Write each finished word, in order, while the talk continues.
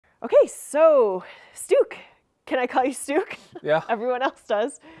Okay, so Stuke. Can I call you Stuke? Yeah. Everyone else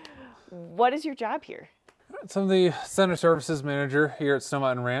does. What is your job here? So I'm the Center Services Manager here at Snow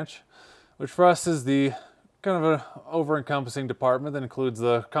Mountain Ranch, which for us is the kind of an over-encompassing department that includes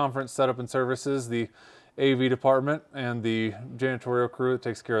the conference setup and services, the AV department, and the janitorial crew that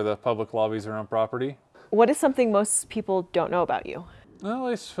takes care of the public lobbies around property. What is something most people don't know about you? Well,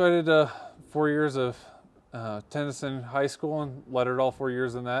 I did 4 years of tennis in high school and lettered all 4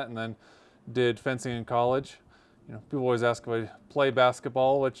 years in that, and then did fencing in college. You know, people always ask if I play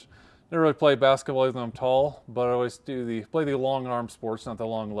basketball, which I never really play basketball even though I'm tall, but I always play the long arm sports, not the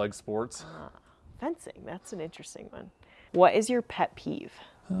long leg sports. Fencing, that's an interesting one. What is your pet peeve?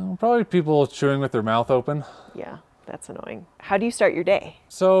 Probably people chewing with their mouth open. Yeah, that's annoying. How do you start your day?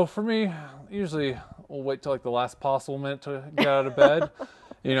 So for me, usually we'll wait till like the last possible minute to get out of bed.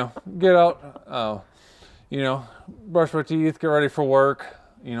 You know, get out, brush my teeth, get ready for work,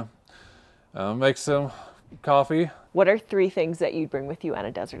 make some coffee. What are 3 things that you'd bring with you on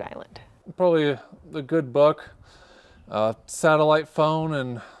a desert island? Probably a good book, a satellite phone,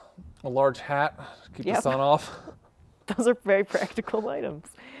 and a large hat to keep the sun off. Those are very practical items.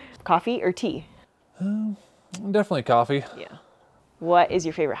 Coffee or tea? Definitely coffee. Yeah. What is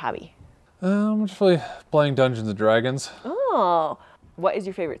your favorite hobby? I'm just really playing Dungeons and Dragons. Oh, what is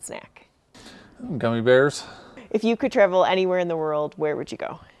your favorite snack? Gummy bears. If you could travel anywhere in the world, where would you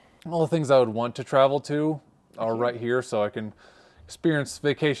go? All the things I would want to travel to are right here, so I can experience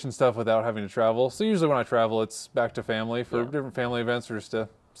vacation stuff without having to travel. So usually when I travel, it's back to family for different family events or just to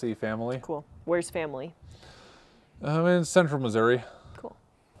see family. Cool. Where's family? I'm in central Missouri. Cool.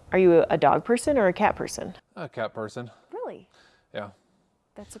 Are you a dog person or a cat person? A cat person. Really? Yeah.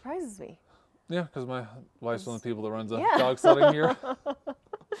 That surprises me. Yeah, because my wife's one of the people that runs a dog sledding here.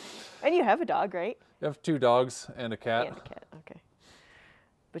 And you have a dog, right? You have 2 dogs and a cat. And a cat, okay.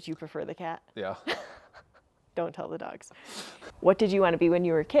 But you prefer the cat? Yeah. Don't tell the dogs. What did you want to be when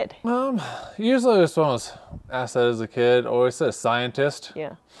you were a kid? Usually I was asked that as a kid. I always said a scientist.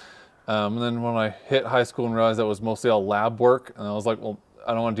 Yeah. And then when I hit high school and realized that was mostly all lab work, and I was like, well,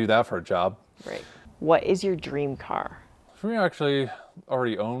 I don't want to do that for a job. Right. What is your dream car? For me, I actually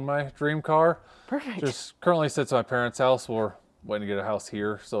already own my dream car. Perfect. Just currently sits at my parents' house. We're waiting to get a house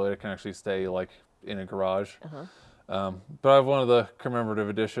here so it can actually stay like in a garage. But I have one of the commemorative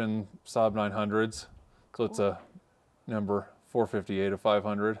edition Saab 900s. So it's a number 458 of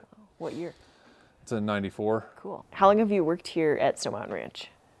 500. What year? It's a 94. Cool. How long have you worked here at Snow Mountain Ranch?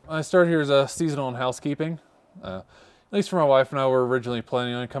 I started here as a seasonal in housekeeping. At least for my wife and I were originally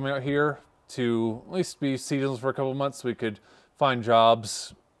planning on coming out here to at least be seasonals for a couple months so we could find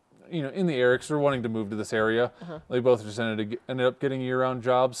jobs, in the area because we're wanting to move to this area. They both just ended up getting year-round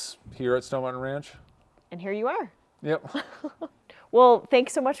jobs here at Snow Mountain Ranch. And here you are. Yep. Well,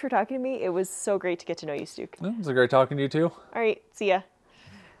 thanks so much for talking to me. It was so great to get to know you, Stuke. It was great talking to you too. All right, see ya.